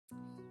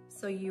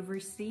So you've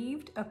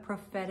received a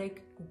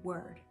prophetic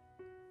word.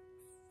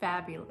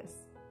 Fabulous.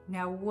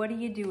 Now, what do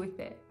you do with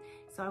it?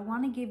 So I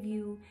want to give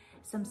you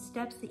some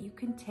steps that you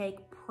can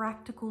take,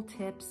 practical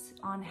tips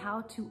on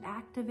how to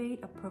activate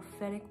a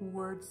prophetic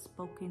word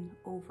spoken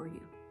over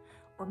you.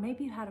 Or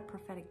maybe you had a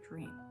prophetic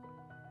dream.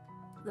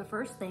 The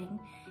first thing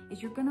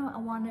is you're going to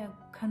want to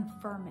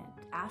confirm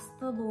it. Ask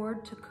the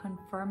Lord to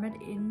confirm it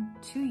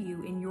into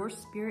you in your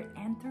spirit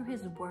and through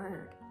His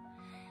word.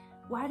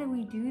 Why do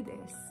we do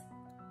this?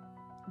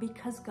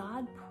 Because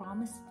God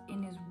promised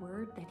in His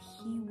word that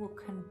He will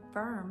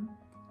confirm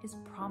His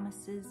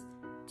promises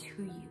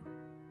to you.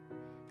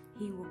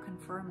 He will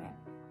confirm it.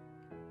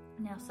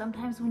 Now,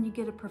 sometimes when you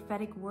get a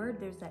prophetic word,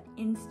 there's that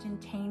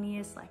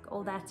instantaneous, like,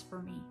 oh, that's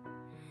for me.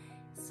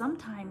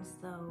 Sometimes,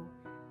 though,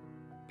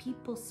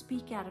 people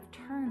speak out of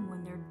turn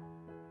when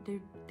they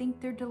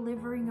think they're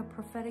delivering a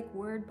prophetic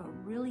word, but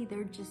really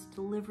they're just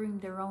delivering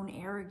their own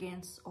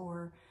arrogance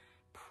or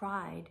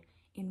pride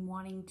in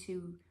wanting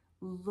to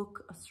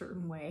look a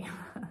certain way.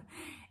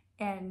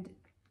 And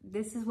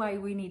this is why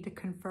we need to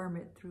confirm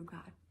it through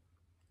God.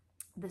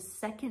 The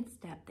second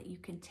step that you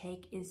can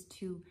take is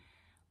to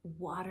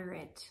water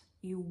it.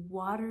 You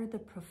water the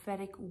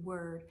prophetic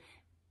word.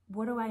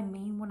 What do I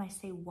mean when I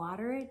say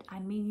water it? I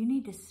mean you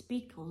need to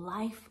speak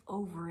life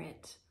over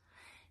it.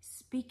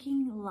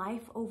 Speaking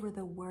life over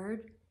the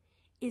word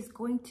is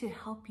going to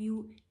help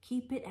you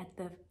keep it at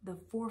the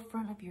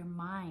forefront of your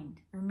mind.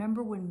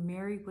 Remember when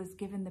Mary was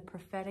given the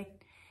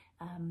prophetic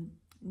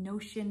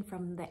notion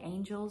from the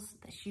angels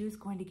that she was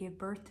going to give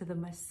birth to the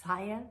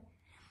Messiah?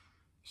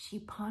 She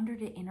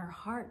pondered it in her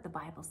heart, the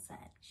Bible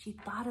said. She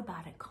thought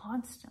about it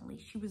constantly.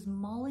 She was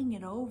mulling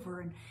it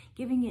over and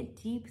giving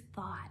it deep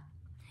thought.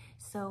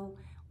 So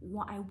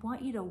I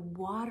want you to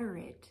water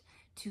it,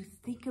 to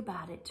think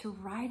about it, to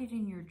write it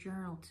in your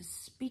journal, to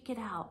speak it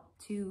out,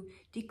 to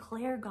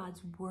declare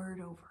God's word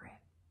over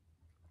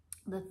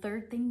it. The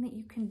third thing that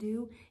you can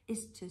do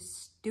is to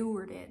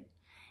steward it.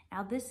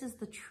 Now, this is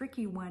the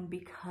tricky one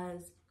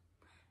because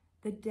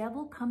the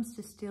devil comes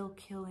to steal,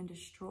 kill, and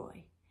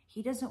destroy.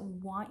 He doesn't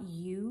want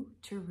you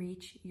to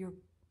reach your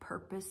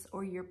purpose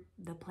or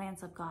the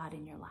plans of God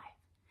in your life.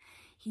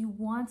 He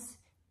wants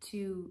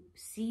to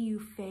see you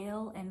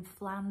fail and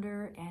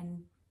flounder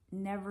and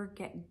never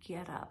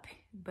get up.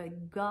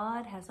 But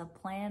God has a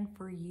plan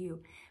for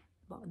you.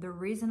 The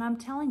reason I'm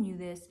telling you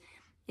this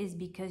is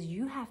because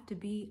you have to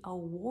be a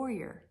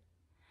warrior.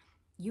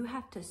 You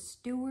have to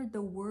steward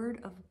the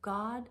word of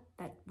God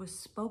that was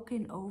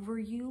spoken over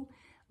you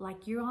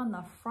like you're on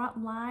the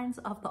front lines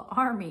of the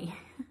army.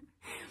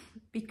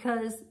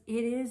 Because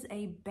it is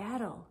a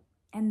battle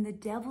and the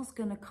devil's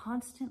going to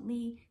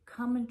constantly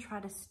come and try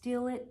to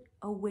steal it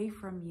away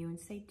from you and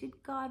say, did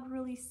God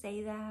really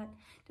say that?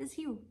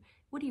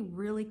 Would he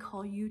really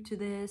call you to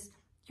this?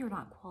 You're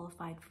not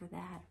qualified for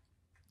that.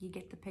 You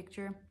get the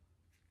picture?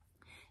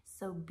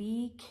 So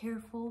be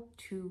careful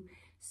to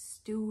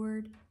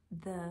steward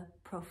the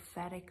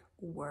prophetic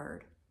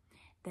word.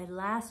 The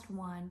last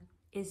one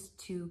is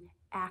to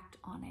act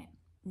on it.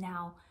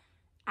 Now,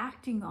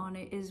 acting on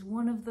it is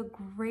one of the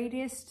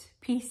greatest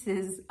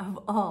pieces of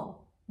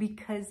all,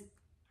 because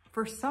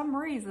for some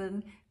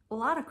reason, a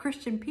lot of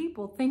Christian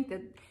people think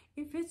that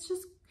if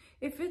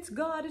it's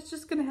God, it's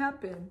just going to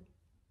happen.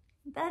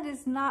 That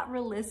is not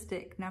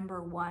realistic,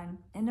 number one.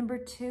 And number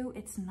two,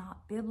 it's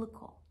not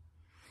biblical.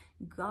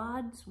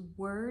 God's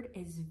word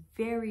is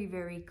very,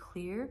 very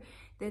clear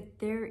that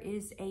there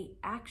is an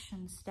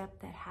action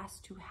step that has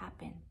to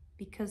happen,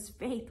 because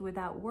faith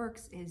without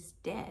works is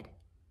dead.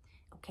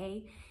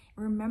 Okay?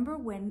 Remember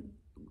when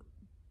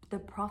the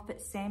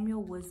prophet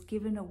Samuel was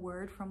given a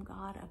word from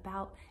God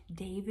about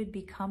David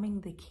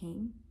becoming the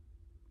king?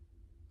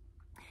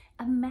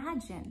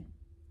 Imagine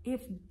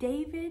if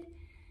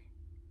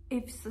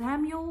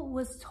Samuel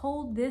was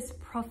told this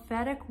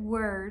prophetic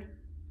word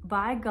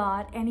by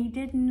God and he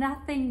did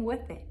nothing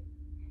with it.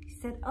 He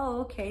said, oh,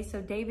 okay, so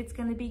David's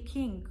going to be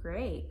king.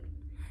 Great.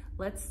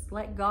 Let's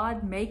let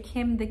God make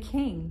him the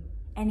king.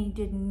 And he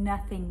did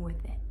nothing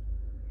with it.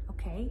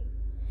 Okay?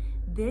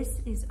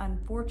 This is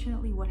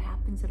unfortunately what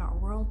happens in our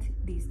world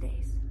these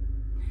days.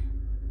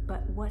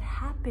 But what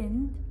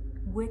happened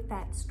with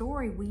that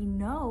story, we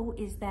know,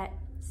 is that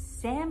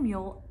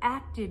Samuel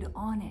acted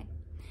on it.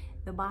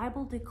 The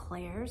Bible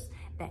declares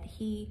that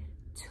he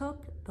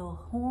took the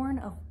horn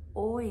of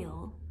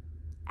oil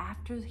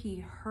after he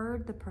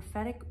heard the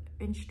prophetic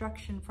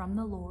instruction from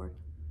the Lord,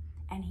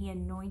 and he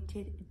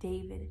anointed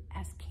David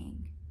as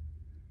king.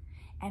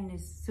 And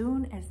as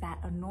soon as that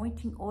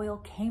anointing oil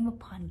came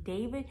upon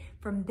David,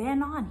 from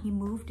then on, he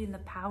moved in the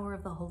power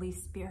of the Holy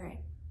Spirit.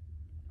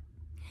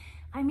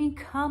 I mean,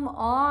 come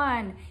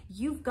on.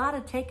 You've got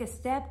to take a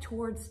step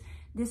towards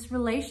this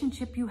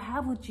relationship you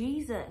have with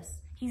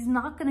Jesus. He's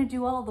not going to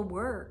do all the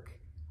work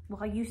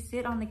while you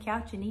sit on the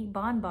couch and eat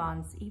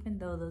bonbons, even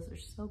though those are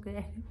so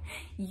good.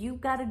 You've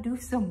got to do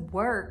some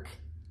work.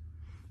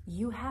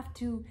 You have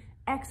to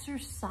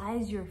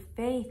exercise your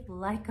faith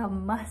like a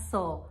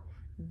muscle.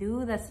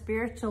 Do the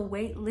spiritual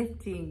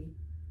weightlifting,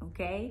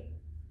 okay?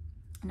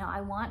 Now,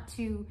 I want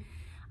to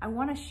I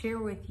want to share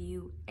with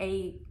you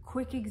a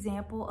quick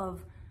example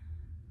of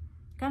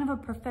kind of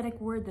a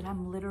prophetic word that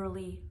I'm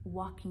literally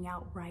walking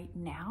out right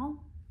now.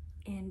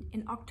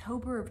 In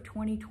October of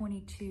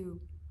 2022,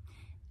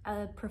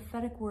 a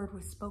prophetic word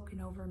was spoken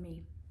over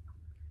me.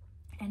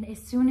 And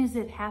as soon as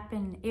it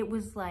happened, it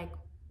was like,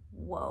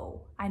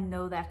 whoa, I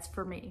know that's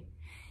for me.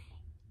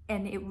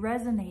 And it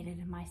resonated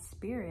in my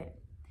spirit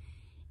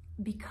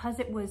because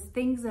it was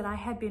things that I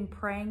had been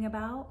praying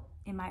about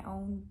in my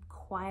own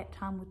quiet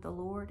time with the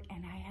Lord,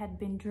 and I had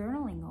been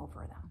journaling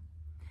over them.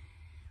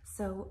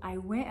 So I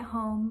went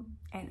home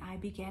and I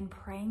began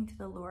praying to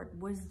the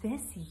Lord. Was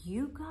this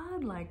you,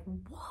 God? Like,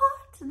 what?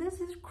 This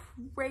is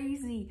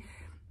crazy,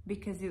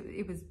 because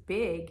it was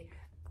big.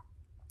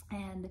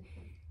 And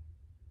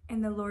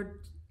the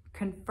Lord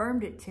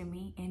confirmed it to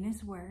me in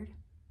his word.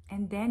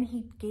 And then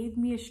he gave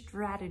me a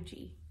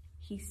strategy.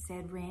 He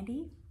said,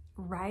 Randy,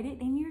 write it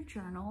in your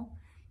journal.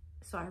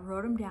 So I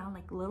wrote them down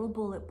like little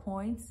bullet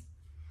points,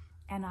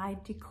 and I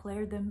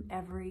declared them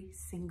every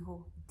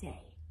single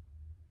day.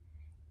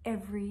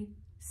 Every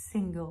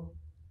single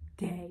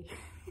day.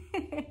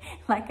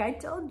 Like I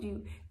told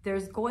you,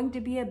 there's going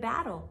to be a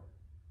battle.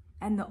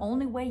 And the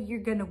only way you're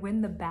going to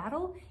win the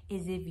battle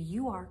is if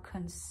you are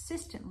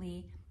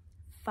consistently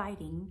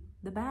fighting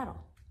the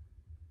battle.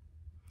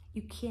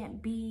 You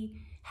can't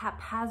be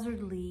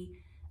haphazardly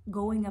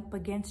going up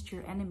against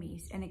your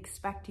enemies and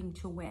expecting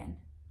to win.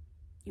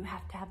 You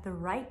have to have the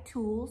right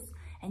tools,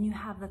 and you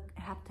have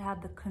to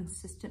have the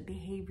consistent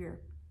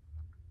behavior.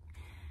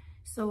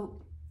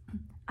 So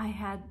I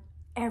had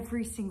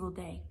every single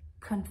day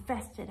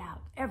confessed it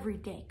out, every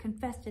day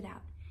confessed it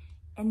out.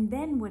 And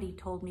then what he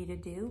told me to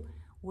do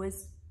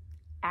was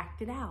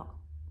act it out.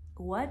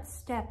 What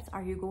steps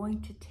are you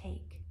going to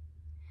take?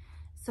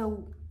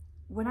 So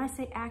when I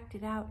say act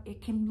it out,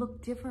 it can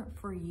look different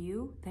for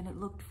you than it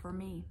looked for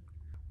me.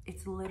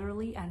 It's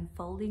literally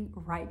unfolding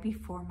right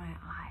before my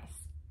eyes.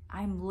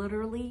 I'm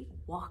literally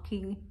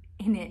walking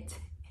in it.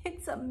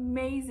 It's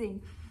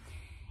amazing.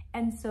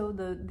 And so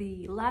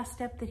the last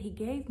step that he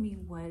gave me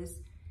was,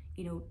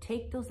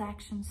 take those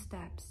action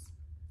steps.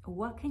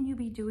 What can you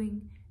be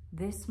doing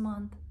this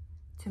month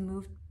to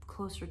move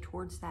closer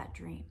towards that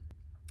dream?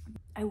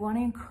 I want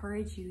to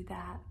encourage you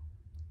that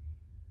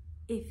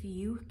if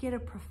you get a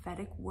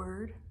prophetic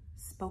word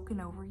spoken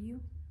over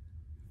you,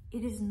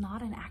 it is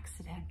not an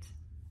accident.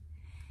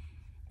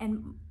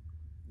 And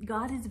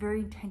God is very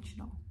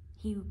intentional.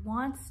 He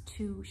wants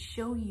to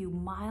show you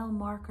mile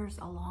markers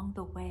along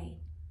the way,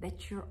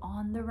 that you're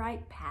on the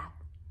right path,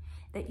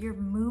 that you're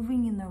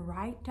moving in the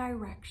right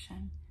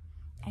direction,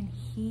 and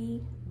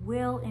he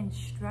will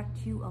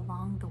instruct you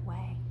along the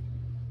way.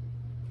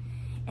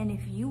 And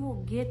if you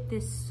will get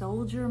this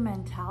soldier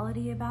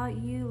mentality about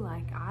you,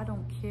 like, I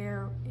don't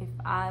care if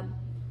I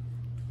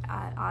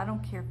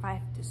don't care if I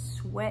have to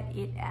sweat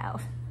it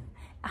out.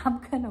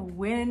 I'm gonna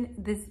win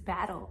this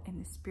battle in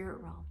the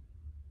spirit realm.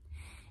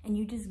 And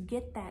you just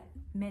get that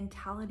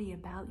mentality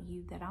about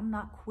you that I'm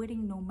not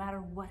quitting no matter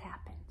what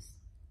happens.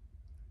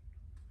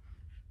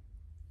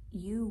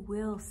 You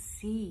will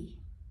see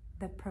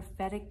the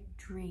prophetic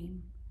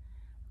dream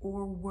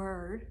or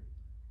word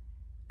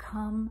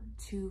come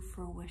to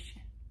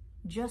fruition.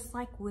 Just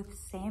like with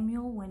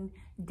Samuel, when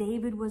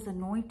David was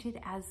anointed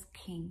as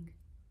king,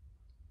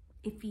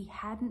 if he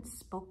hadn't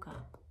spoke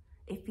up,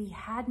 if he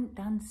hadn't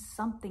done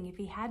something, if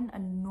he hadn't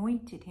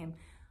anointed him,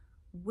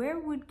 where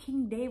would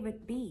King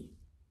David be?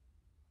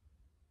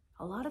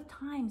 A lot of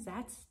times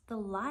that's the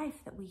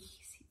life that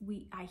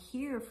I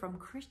hear from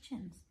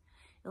Christians.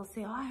 They'll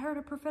say, oh, I heard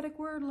a prophetic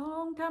word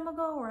long time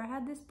ago, or I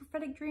had this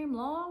prophetic dream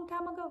long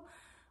time ago.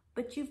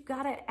 But you've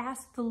got to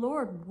ask the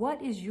Lord,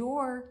 what is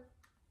your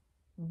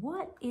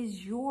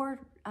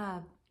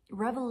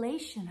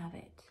revelation of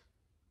it?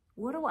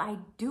 What do I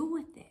do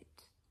with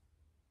it?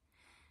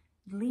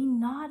 Lean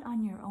not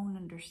on your own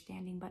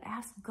understanding, but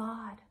ask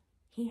God.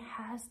 He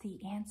has the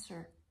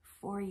answer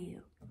for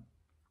you.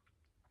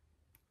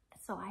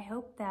 So I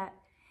hope that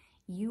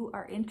you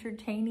are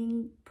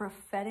entertaining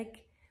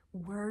prophetic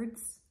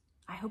words.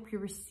 I hope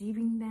you're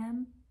receiving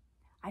them.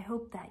 I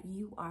hope that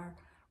you are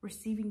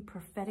receiving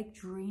prophetic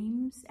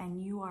dreams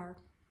and you are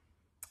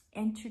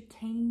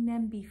entertaining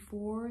them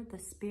before the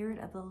Spirit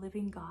of the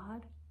living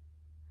God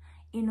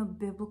in a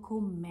biblical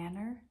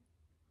manner,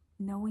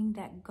 knowing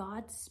that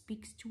God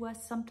speaks to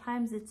us.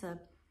 Sometimes it's a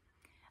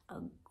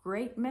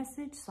great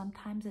message.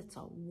 Sometimes it's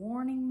a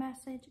warning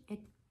message.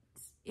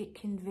 It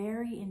can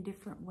vary in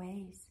different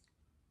ways.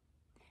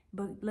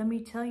 But let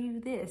me tell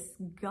you this,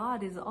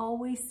 God is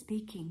always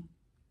speaking.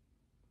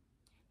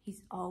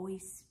 He's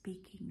always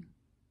speaking.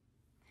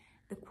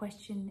 The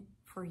question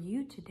for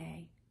you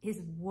today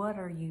is, what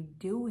are you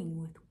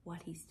doing with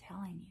what he's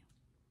telling you,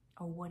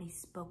 or what he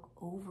spoke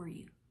over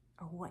you,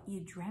 or what you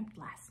dreamt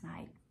last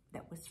night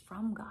that was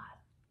from God?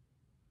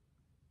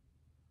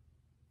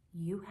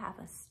 You have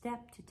a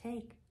step to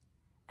take,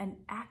 an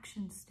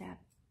action step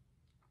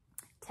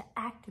to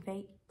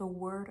activate the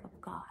word of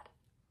God,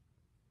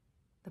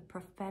 the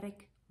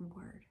prophetic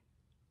word.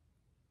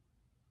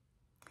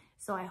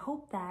 So I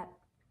hope that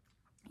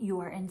you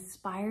are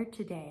inspired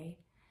today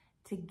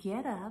to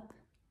get up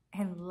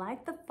and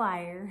light the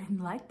fire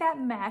and light that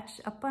match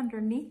up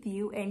underneath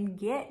you and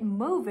get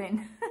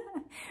moving.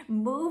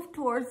 Move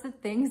towards the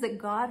things that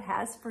God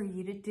has for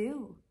you to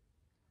do.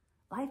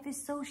 Life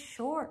is so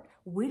short.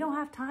 We don't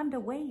have time to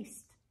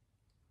waste.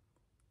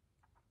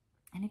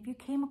 And if you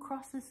came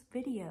across this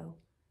video,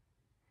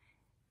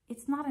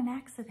 it's not an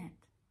accident.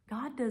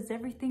 God does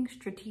everything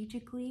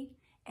strategically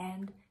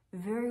and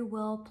very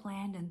well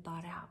planned and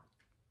thought out.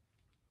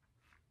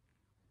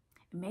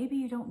 Maybe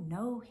you don't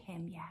know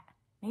him yet.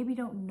 Maybe you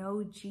don't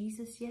know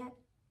Jesus yet,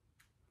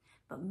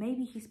 but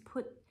maybe he's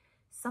put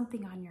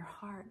something on your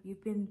heart.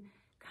 You've been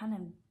kind of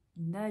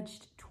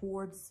nudged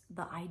towards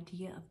the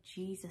idea of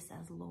Jesus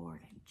as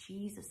Lord and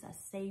Jesus as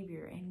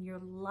Savior, and your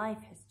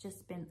life has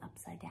just been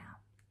upside down.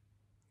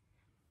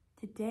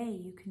 Today,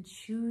 you can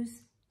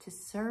choose to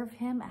serve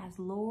him as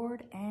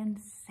Lord and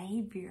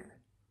Savior.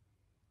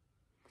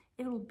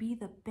 It'll be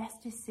the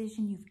best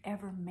decision you've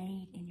ever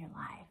made in your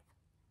life.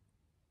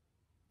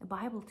 The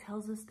Bible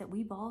tells us that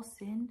we've all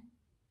sinned.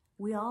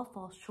 We all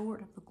fall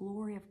short of the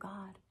glory of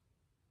God.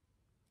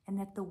 And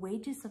that the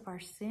wages of our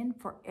sin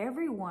for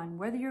everyone,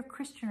 whether you're a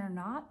Christian or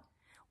not,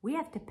 we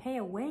have to pay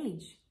a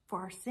wage for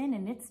our sin,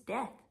 and it's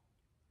death.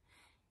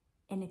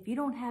 And if you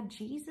don't have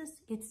Jesus,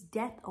 it's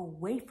death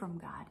away from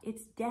God.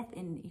 It's death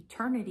in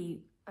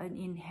eternity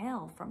in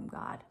hell from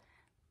God.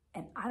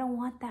 And I don't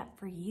want that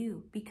for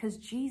you, because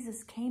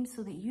Jesus came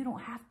so that you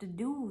don't have to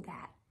do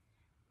that.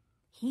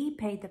 He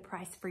paid the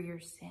price for your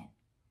sin.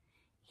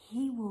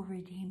 He will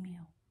redeem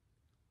you.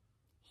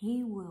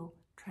 He will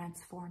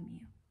transform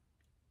you.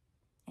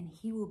 And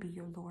he will be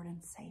your Lord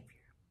and Savior.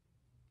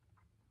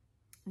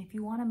 And if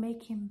you want to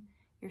make him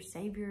your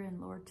Savior and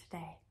Lord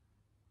today,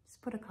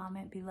 just put a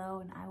comment below,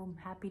 and I am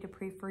happy to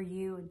pray for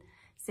you and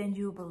send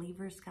you a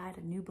believer's guide,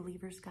 a new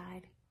believer's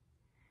guide.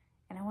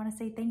 And I want to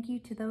say thank you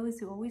to those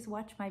who always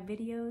watch my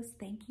videos.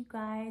 Thank you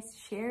guys.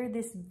 Share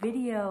this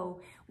video.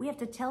 We have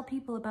to tell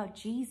people about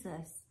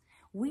Jesus.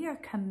 We are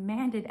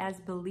commanded as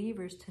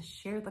believers to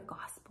share the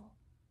gospel.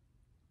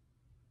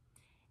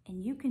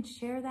 And you can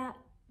share that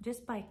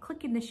just by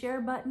clicking the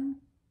share button,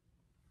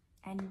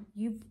 and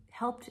you've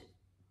helped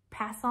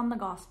pass on the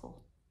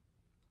gospel.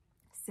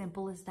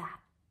 Simple as that.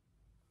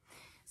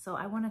 So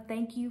I want to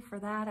thank you for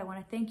that. I want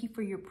to thank you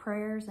for your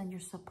prayers and your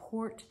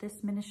support to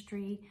this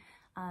ministry.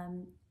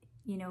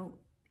 You know,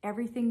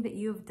 everything that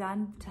you have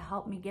done to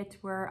help me get to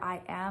where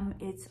I am,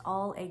 it's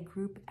all a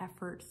group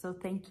effort. So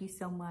thank you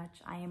so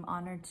much. I am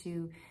honored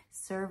to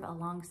serve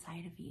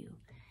alongside of you.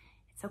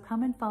 So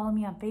come and follow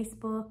me on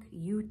Facebook,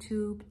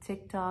 YouTube,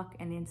 TikTok,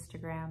 and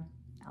Instagram.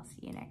 I'll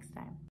see you next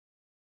time.